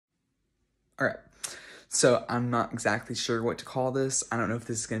All right, so I'm not exactly sure what to call this. I don't know if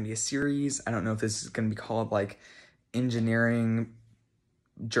this is going to be a series. I don't know if this is going to be called like engineering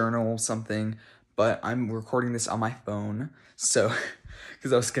journal something, but I'm recording this on my phone. So,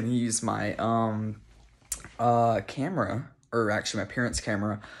 because I was going to use my camera, or actually my parents'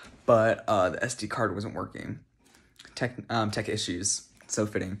 camera, but the SD card wasn't working. Tech issues, so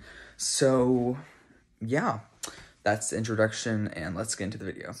fitting. So, yeah. That's the introduction, and let's get into the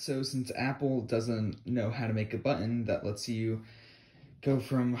video. So since Apple doesn't know how to make a button that lets you go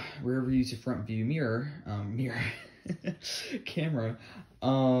from rear view to front view camera,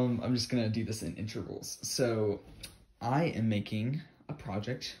 I'm just gonna do this in intervals. So I am making a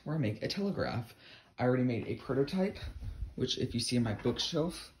project where I make a telegraph. I already made a prototype, which if you see in my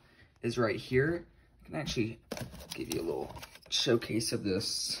bookshelf is right here. I can actually give you a little showcase of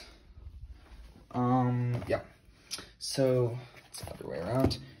this. Yeah. So it's the other way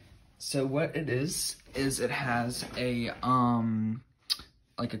around. So what it is it has a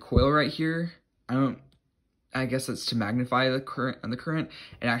like a coil right here. I guess it's to magnify the current.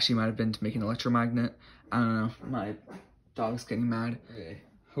 It actually might have been to make an electromagnet. I don't know. My dog's getting mad. Okay.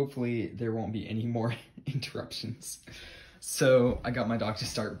 Hopefully there won't be any more interruptions. So I got my dog to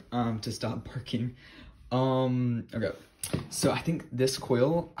stop barking. Okay. So I think this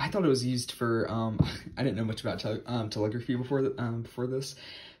coil, I thought it was used for, I didn't know much about telegraphy before this.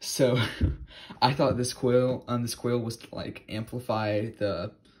 So I thought this coil was to like amplify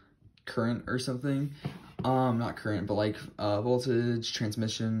the current or something. Not current, but like voltage,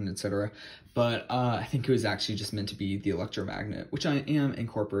 transmission, etc. But I think it was actually just meant to be the electromagnet, which I am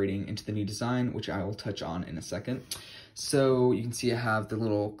incorporating into the new design, which I will touch on in a second. So you can see I have the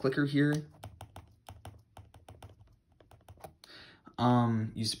little clicker here.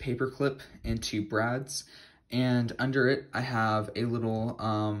 Used a paper clip and 2 brads, and under it I have a little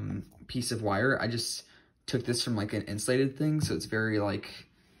piece of wire. I just took this from like an insulated thing, so it's very like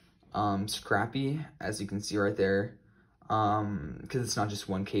scrappy, as you can see right there, because it's not just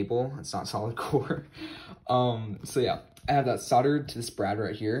one cable, it's not solid core. So yeah, I have that soldered to this brad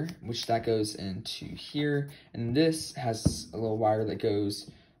right here, which that goes into here, and this has a little wire that goes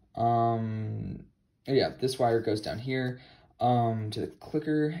yeah, this wire goes down here to the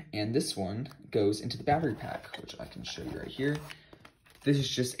clicker, and this one goes into the battery pack, which I can show you right here. This is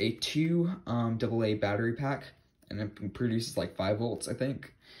just a 2 AA battery pack, and it produces like 5 volts, I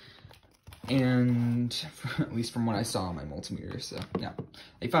think. And at least from what I saw on my multimeter, so yeah,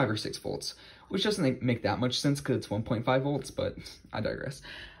 like 5 or 6 volts, which doesn't make that much sense because it's 1.5 volts, but I digress.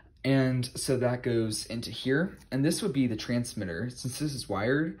 And so that goes into here, and this would be the transmitter. Since this is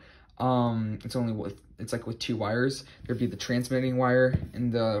wired, it's like with 2 wires. There'd be the transmitting wire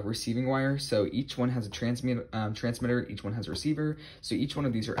and the receiving wire. So each one has a transmitter, each one has a receiver. So each one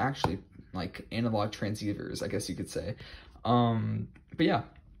of these are actually like analog transceivers, I guess you could say. But yeah,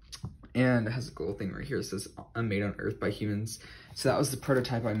 and it has a little thing right here that says "I'm made on Earth by humans." So that was the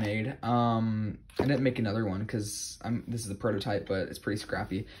prototype I made. I didn't make another one because this is the prototype, but it's pretty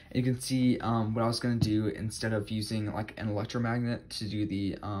scrappy. And you can see what I was gonna do, instead of using like an electromagnet to do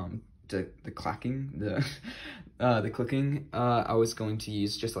the clacking, the clicking, I was going to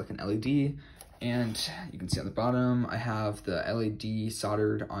use just like an LED. And you can see on the bottom, I have the LED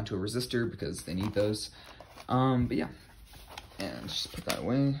soldered onto a resistor because they need those. But yeah, and just put that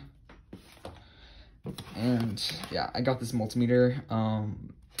away. And yeah, I got this multimeter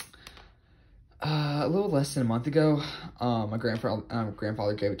a little less than a month ago. My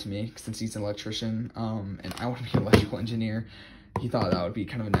grandfather gave it to me since he's an electrician, and I want to be an electrical engineer. He thought that would be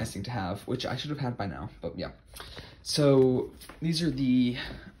kind of a nice thing to have, which I should have had by now, but yeah. So these are the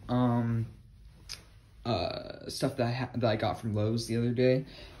stuff that I got from Lowe's the other day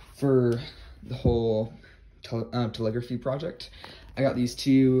for the whole telegraphy project. I got these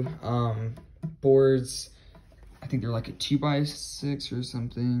 2 boards. I think they're like a 2x6 or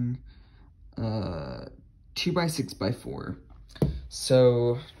something. 2x6x4.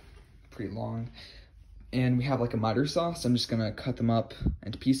 So pretty long. And we have like a miter saw, so I'm just gonna cut them up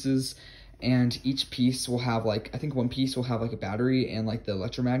into pieces. And each piece will have like, I think one piece will have like a battery and like the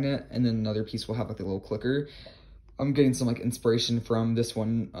electromagnet, and then another piece will have like a little clicker. I'm getting some like inspiration from this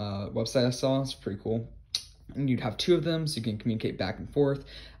one website I saw. It's pretty cool. And you'd have 2 of them so you can communicate back and forth.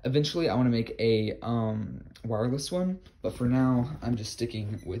 Eventually I want to make a wireless one, but for now I'm just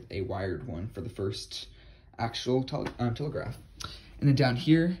sticking with a wired one for the first actual telegraph. And then down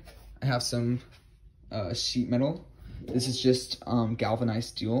here I have some sheet metal. This is just galvanized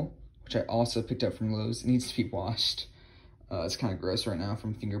steel, which I also picked up from Lowe's. It needs to be washed. It's kind of gross right now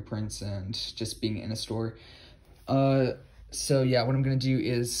from fingerprints and just being in a store. So yeah, what I'm gonna do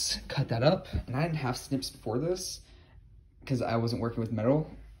is cut that up, and I didn't have snips before this because I wasn't working with metal,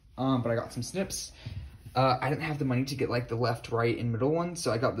 but I got some snips. I didn't have the money to get like the left, right, and middle one,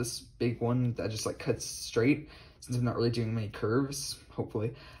 so I got this big one that just like cuts straight since I'm not really doing many curves,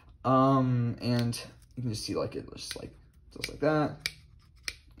 hopefully. And you can just see like it just like that,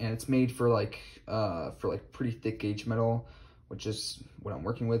 and it's made for like pretty thick gauge metal, which is what I'm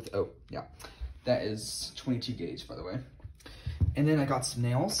working with. Oh yeah, that is 22 gauge, by the way. And then I got some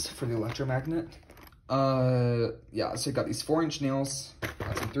nails for the electromagnet. Yeah, so I got these 4-inch nails,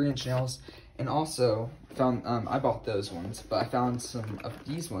 got some 3-inch nails, and also found, I bought those ones, but I found some of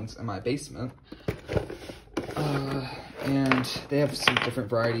these ones in my basement. And they have some different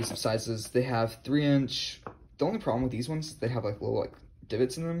varieties of sizes. They have 3-inch. The only problem with these ones is they have like little like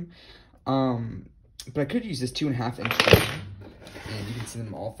divots in them. But I could use this 2.5-inch one, and you can see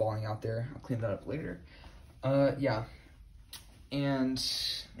them all falling out there. I'll clean that up later. Yeah. And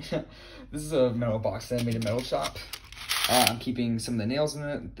this is a metal box that I made in Metal Shop. I'm keeping some of the nails in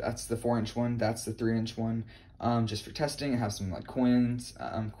it. That's the 4-inch one. That's the 3-inch one. Just for testing. I have some like coins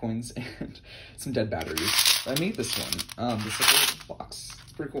and some dead batteries. I made this one. This little box.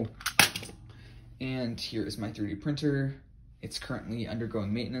 It's pretty cool. And here is my 3D printer. It's currently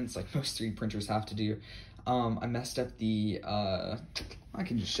undergoing maintenance, like most 3D printers have to do. I messed up the. I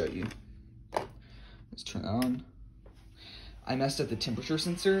can just show you. Let's turn that on. I messed up the temperature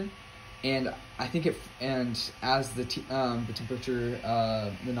sensor, and I think as the temperature,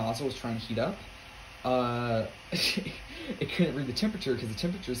 the nozzle was trying to heat up, it couldn't read the temperature because the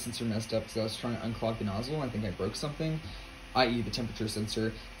temperature sensor messed up because I was trying to unclog the nozzle, and I think I broke something, i.e. the temperature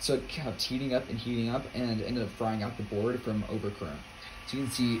sensor, so it kept heating up, and ended up frying out the board from overcurrent. So you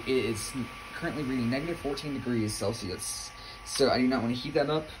can see it is currently reading negative 14 degrees Celsius, so I do not want to heat that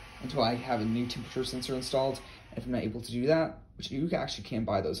up until I have a new temperature sensor installed. If I'm not able to do that, which you actually can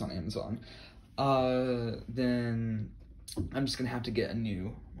buy those on Amazon, then I'm just gonna have to get a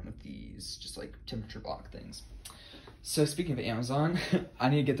new one of these, just like temperature block things. So speaking of Amazon, I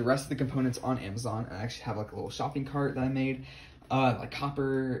need to get the rest of the components on Amazon. I actually have like a little shopping cart that I made, like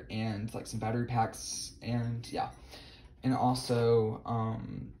copper and like some battery packs, and yeah. And also,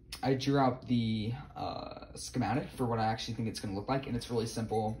 I drew out the schematic for what I actually think it's going to look like, and it's really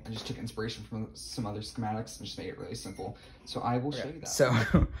simple. I just took inspiration from some other schematics and just made it really simple. So I will show you that. So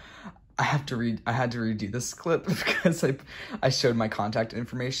I had to redo this clip because I showed my contact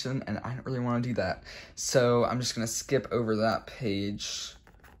information, and I don't really want to do that. So I'm just going to skip over that page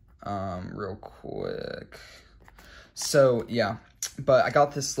real quick. So yeah, but I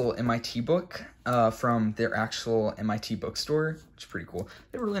got this little MIT book from their actual MIT bookstore, which is pretty cool.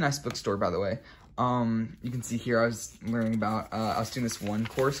 They have a really nice bookstore, by the way. You can see here I was learning about, I was doing this one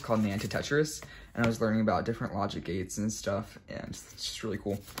course called the Anti-Tetris, and I was learning about different logic gates and stuff, and it's just really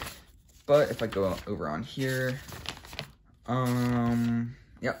cool. But if I go over on here,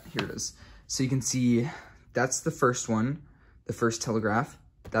 yep, here it is. So you can see that's the first one, the first telegraph.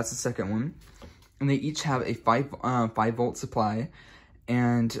 That's the second one. And they each have a 5-volt supply.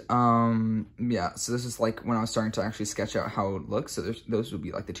 And yeah, so this is like when I was starting to actually sketch out how it looks. So those would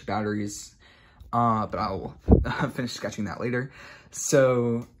be like the 2 batteries. But I'll finish sketching that later.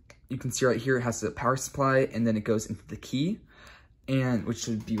 So you can see right here, it has the power supply, and then it goes into the key, and which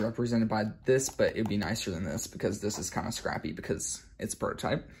should be represented by this, but it'd be nicer than this because this is kind of scrappy because it's a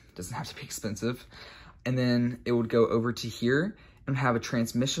prototype. It doesn't have to be expensive. And then it would go over to here and have a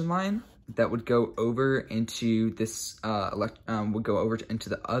transmission line that would go over into this, would go over into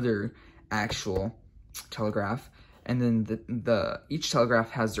the other actual telegraph. And then each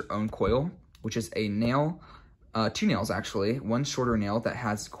telegraph has their own coil, which is a nail, 2 nails actually, one shorter nail that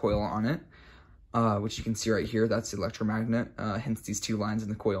has coil on it, which you can see right here. That's the electromagnet, hence these 2 lines in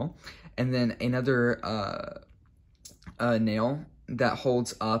the coil. And then another nail that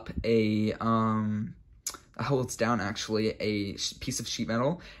holds up holds down actually a piece of sheet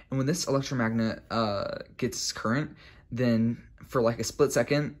metal. And when this electromagnet gets current, then for like a split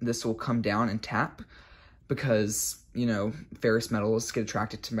second, this will come down and tap because, you know, ferrous metals get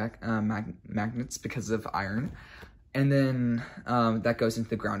attracted to magnets because of iron. And then that goes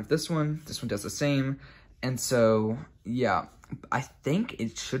into the ground of this one. This one does the same. And so, yeah, I think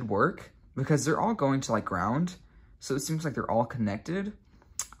it should work because they're all going to like ground. So it seems like they're all connected.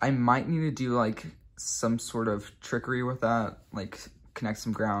 I might need to do like some sort of trickery with that, like connect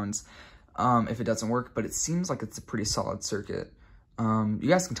some grounds if it doesn't work, but it seems like it's a pretty solid circuit. You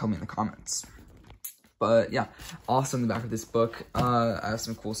guys can tell me in the comments. But yeah, also in the back of this book, I have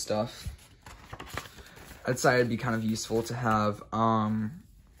some cool stuff. I decided it'd be kind of useful to have some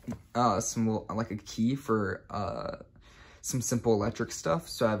like a key for some simple electric stuff.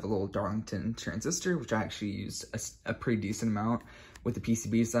 So I have a little Darlington transistor, which I actually used a pretty decent amount with the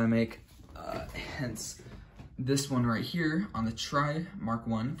PCBs that I make. Hence this one right here on the Try Mark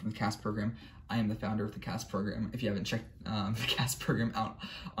 1 from the CAST program. I am the founder of the CAST program. If you haven't checked the CAST program out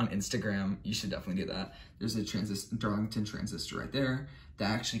on Instagram, you should definitely do that. There's a Darlington transistor right there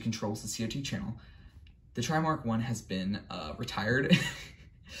that actually controls the CO2 channel. The Try Mark 1 has been retired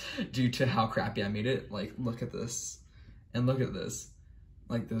due to how crappy I made it. Like, look at this, and look at this.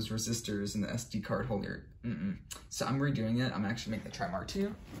 Like those resistors and the SD card holder. So I'm redoing it. I'm actually making the Try Mark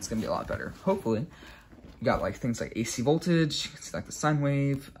 2. It's gonna be a lot better, hopefully. You got like things like AC voltage, you can see like the sine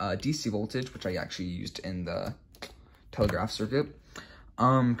wave, DC voltage, which I actually used in the Telegraph circuit.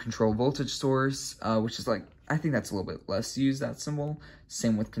 Control voltage source, which is like, I think that's a little bit less used, that symbol.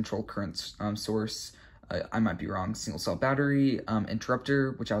 Same with control current source. I might be wrong. Single cell battery,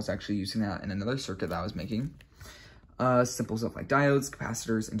 interrupter, which I was actually using that in another circuit that I was making. Simple stuff like diodes,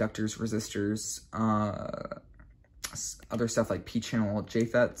 capacitors, inductors, resistors, other stuff like P-channel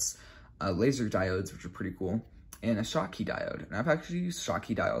JFETs, laser diodes, which are pretty cool, and a Schottky diode. And I've actually used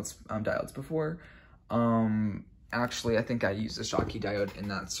Schottky diodes before. Actually, I think I used a Schottky diode in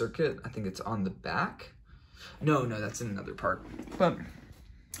that circuit. I think it's on the back. No, that's in another part. But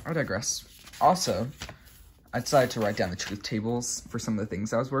I digress. Also, I decided to write down the truth tables for some of the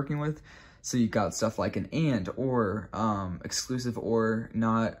things I was working with. So you got stuff like an and, or, exclusive or,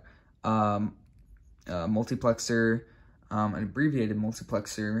 not, multiplexer, an abbreviated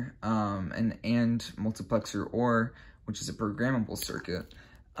multiplexer, an and multiplexer or, which is a programmable circuit,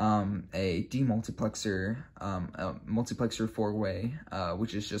 a demultiplexer, a multiplexer four-way,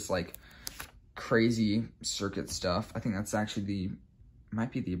 which is just like crazy circuit stuff. I think that's actually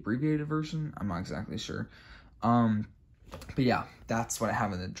might be the abbreviated version. I'm not exactly sure. But yeah, that's what I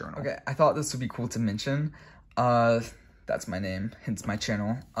have in the journal. Okay, I thought this would be cool to mention. That's my name, hence my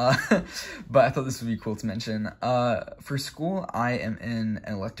channel. But I thought this would be cool to mention. For school, I am in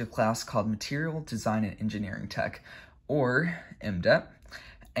an elective class called Material Design and Engineering Tech, or MDET.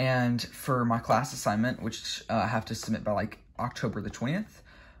 And for my class assignment, which I have to submit by like October the 20th,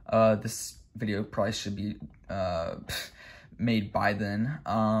 this video probably should be made by then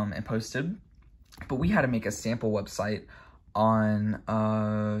and posted. But we had to make a sample website on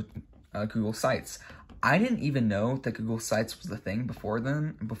Google Sites. I didn't even know that Google Sites was the thing before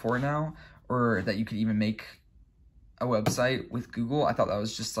now, or that you could even make a website with Google. I thought that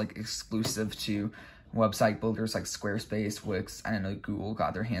was just like exclusive to website builders like Squarespace, Wix. I didn't know Google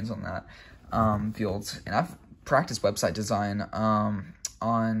got their hands on that field. And I've practiced website design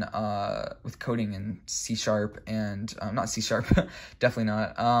with coding in C# and not C#, definitely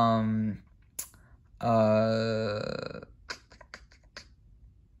not.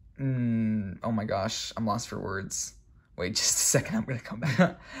 Oh my gosh, I'm lost for words. Wait just a second, I'm gonna come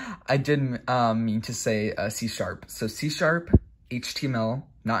back. I didn't mean to say C#. So C#, HTML,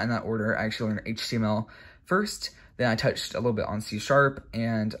 not in that order. I actually learned HTML first, then I touched a little bit on C#,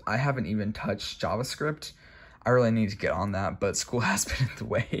 and I haven't even touched JavaScript. I really need to get on that, but school has been in the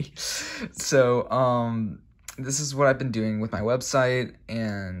way. So, this is what I've been doing with my website,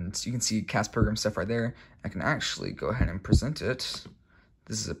 and you can see CAST program stuff right there. I can actually go ahead and present it.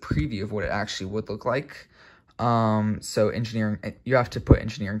 This is a preview of what it actually would look like. So engineering, you have to put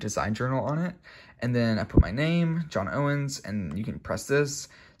engineering design journal on it. And then I put my name, John Owens, and you can press this.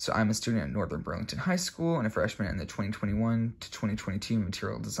 So I'm a student at Northern Burlington High School and a freshman in the 2021 to 2022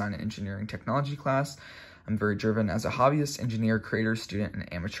 Material Design and Engineering Technology class. I'm very driven as a hobbyist, engineer, creator, student,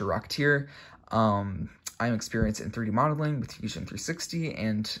 and amateur rocketeer. I'm experienced in 3D modeling with Fusion 360,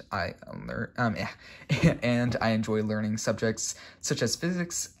 and I enjoy learning subjects such as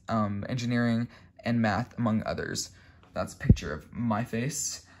physics, engineering, and math, among others. That's a picture of my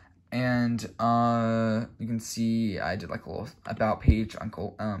face. And you can see I did like a little about page on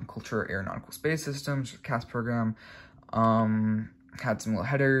culture, aeronautical space systems, CAST program. Had some little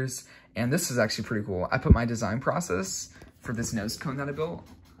headers, and this is actually pretty cool. I put my design process for this nose cone that I built.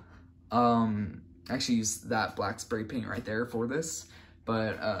 I actually used that black spray paint right there for this,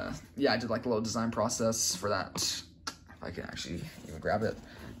 but yeah, I did like a little design process for that. If I can actually even grab it,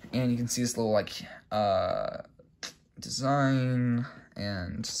 and you can see this little like design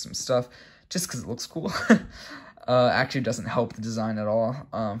and some stuff just because it looks cool. Actually doesn't help the design at all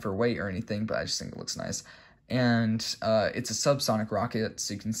for weight or anything, but I just think it looks nice. And it's a subsonic rocket,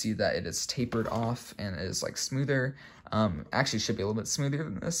 so you can see that it is tapered off and it is like smoother. Actually should be a little bit smoother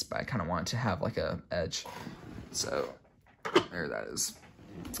than this, but I kind of want it to have like a edge. So there that is.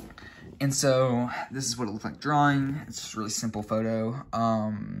 And so this is what it looked like drawing. It's just a really simple photo.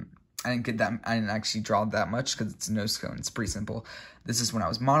 I didn't actually draw that much because it's a nose cone. It's pretty simple. This is when I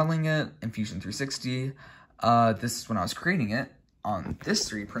was modeling it in Fusion 360. This is when I was creating it on this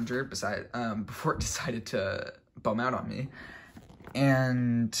 3D printer before it decided to bum out on me.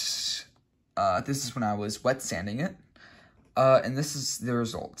 And this is when I was wet sanding it. And this is the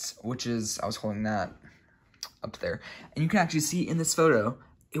results, which is, I was holding that up there. And you can actually see in this photo,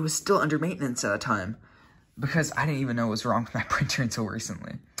 it was still under maintenance at a time because I didn't even know what was wrong with my printer until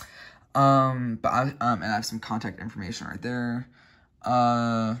recently. And I have some contact information right there.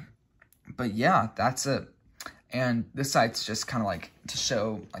 But yeah, that's it. And this site's just kind of like to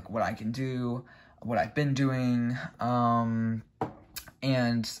show like what I can do, what I've been doing, and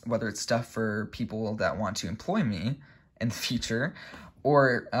whether it's stuff for people that want to employ me in the future,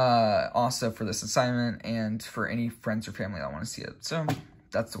 or also for this assignment and for any friends or family that want to see it. So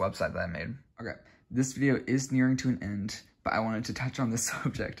that's the website that I made. Okay, this video is nearing to an end, but I wanted to touch on this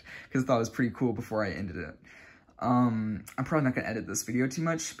subject because I thought it was pretty cool before I ended it. I'm probably not going to edit this video too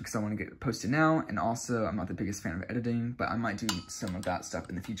much because I want to get it posted now, and also I'm not the biggest fan of editing, but I might do some of that stuff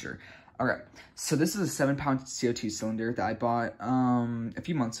in the future. Alright, so this is a 7-pound CO2 cylinder that I bought a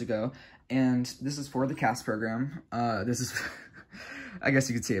few months ago, and this is for the CAST program. This is, I guess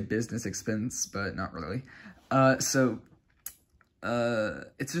you could say a business expense, but not really. It's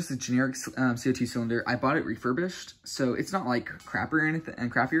just a generic CO2 cylinder. I bought it refurbished, so it's not like crappy or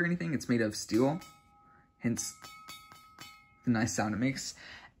anything. It's made of steel, hence the nice sound it makes,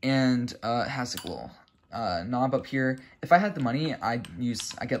 and it has a little knob up here. If I had the money, I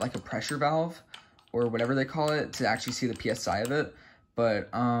get like a pressure valve or whatever they call it to actually see the PSI of it, but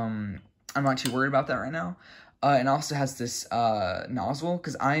I'm not too worried about that right now. And it also has this nozzle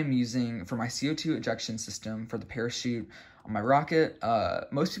because I am using for my CO2 ejection system for the parachute on my rocket.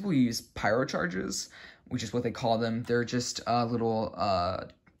 Most people use pyro charges, which is what they call them. They're just little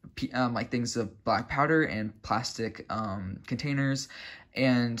like things of black powder and plastic containers,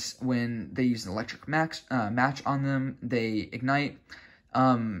 and when they use an electric match on them, they ignite,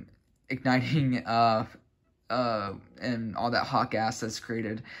 igniting and all that hot gas that's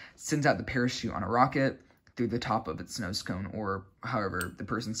created sends out the parachute on a rocket through the top of its nose cone, or however the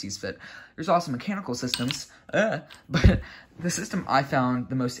person sees fit. There's also mechanical systems, but the system I found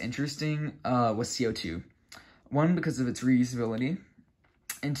the most interesting was CO2. One, because of its reusability,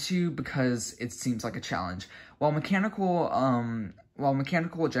 and two, because it seems like a challenge. While mechanical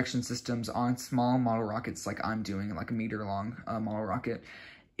ejection systems on small model rockets like I'm doing, like a meter-long model rocket,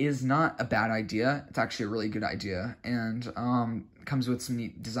 is not a bad idea. It's actually a really good idea, and comes with some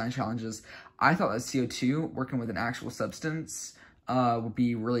neat design challenges. I thought that CO2, working with an actual substance, would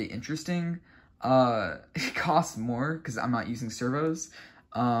be really interesting. It costs more because I'm not using servos,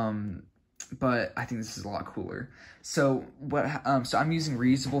 but I think this is a lot cooler. So so I'm using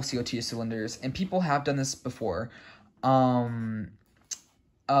reusable CO2 cylinders, and people have done this before, but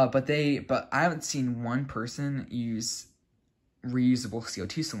I haven't seen one person use reusable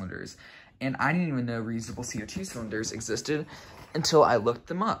CO2 cylinders, and I didn't even know reusable CO2 cylinders existed until I looked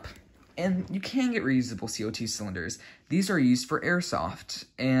them up. And you can get reusable CO2 cylinders. These are used for airsoft,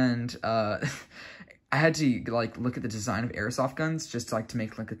 and I had to like look at the design of airsoft guns just to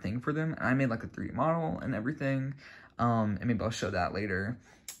make like a thing for them, and I made like a 3D model and everything. And maybe I'll show that later.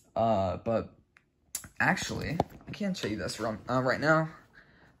 But actually, I can't show you this right now.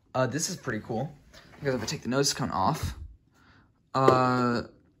 This is pretty cool because if I take the nose cone off,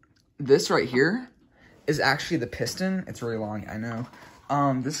 this right here is actually the piston. It's really long, I know.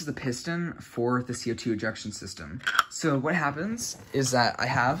 This is the piston for the CO2 ejection system. So what happens is that I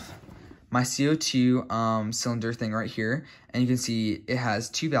have my CO2 cylinder thing right here, and you can see it has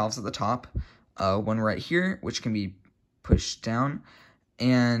two valves at the top, one right here, which can be pushed down,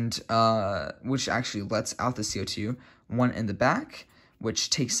 and which actually lets out the CO2, one in the back, which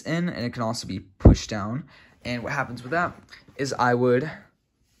takes in, and it can also be pushed down. And what happens with that is I would,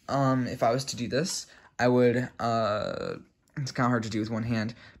 if I was to do this, I would, it's kind of hard to do with one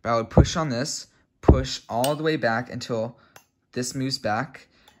hand, but I would push on this, push all the way back until this moves back,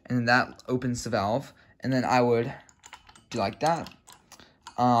 and then that opens the valve, and then I would do like that,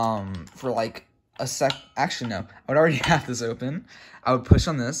 for like a actually no, I would already have this open. I would push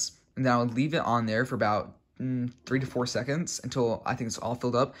on this, and then I would leave it on there for about 3 to 4 seconds until I think it's all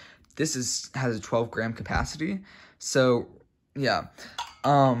filled up. This has a 12-gram capacity, so yeah.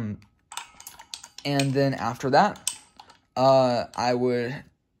 And then after that, I would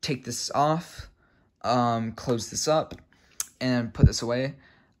take this off, close this up, and put this away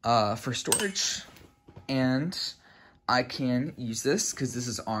for storage. And I can use this because this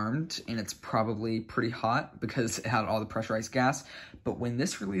is armed and it's probably pretty hot because it had all the pressurized gas. But when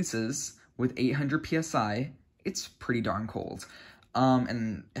this releases with 800 PSI, it's pretty darn cold.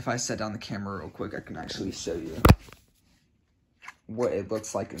 And if I set down the camera real quick, I can actually show you what it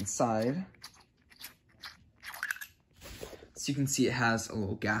looks like inside. So you can see it has a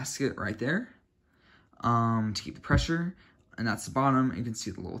little gasket right there to keep the pressure. And that's the bottom. You can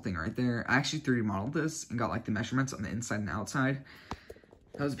see the little thing right there. I actually 3D modeled this and got like the measurements on the inside and outside.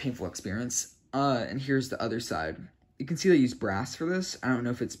 That was a painful experience. And here's the other side. You can see they use brass for this. I don't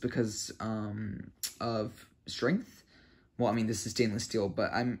know if it's because of strength. Well, I mean, this is stainless steel,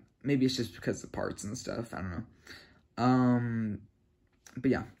 but maybe it's just because of the parts and stuff. I don't know.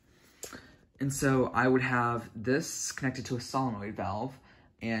 But yeah. And so I would have this connected to a solenoid valve.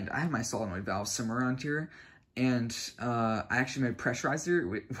 And I have my solenoid valve somewhere around here. And I actually made a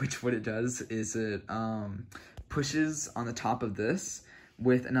pressurizer, which what it does is it pushes on the top of this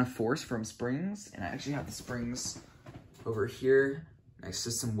with enough force from springs. And I actually have the springs over here next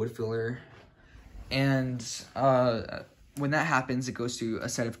to some wood filler. And when that happens, it goes to a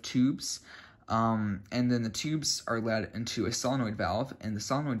set of tubes. And then the tubes are led into a solenoid valve, and the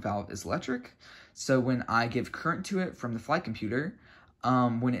solenoid valve is electric. So when I give current to it from the flight computer,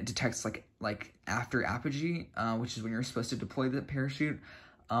 when it detects like after apogee, which is when you're supposed to deploy the parachute,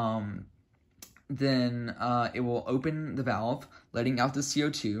 then it will open the valve, letting out the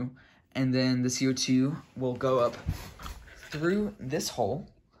CO2, and then the CO2 will go up through this hole,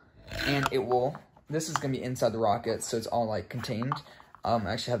 and it will, this is going to be inside the rocket, so it's all like contained. I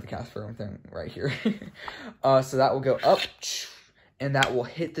actually have the cast for thing right here. So that will go up, and that will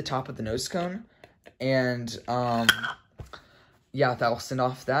hit the top of the nose cone, and yeah, that will send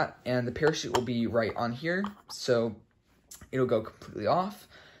off that, and the parachute will be right on here, so it'll go completely off.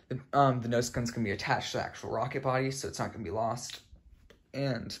 The nose cone's going to be attached to the actual rocket body, so it's not going to be lost,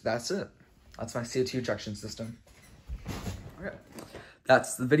 and that's it. That's my CO2 ejection system. Okay.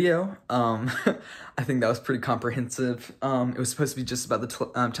 That's the video. I think that was pretty comprehensive. It was supposed to be just about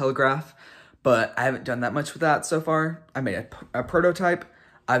the Telegraph, but I haven't done that much with that so far. I made a prototype.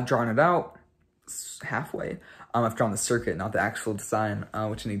 I've drawn it out halfway. I've drawn the circuit, not the actual design,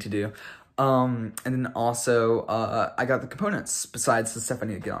 which I need to do. And then also, I got the components besides the stuff I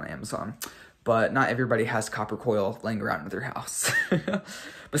need to get on Amazon. But not everybody has copper coil laying around in their house.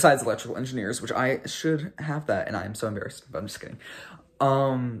 Besides electrical engineers, which I should have that, and I am so embarrassed, but I'm just kidding.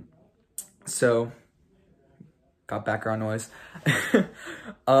 So, got background noise.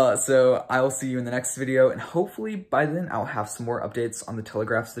 So I will see you in the next video, and hopefully by then I'll have some more updates on the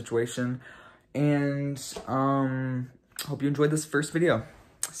Telegraph situation. And, hope you enjoyed this first video.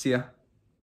 See ya.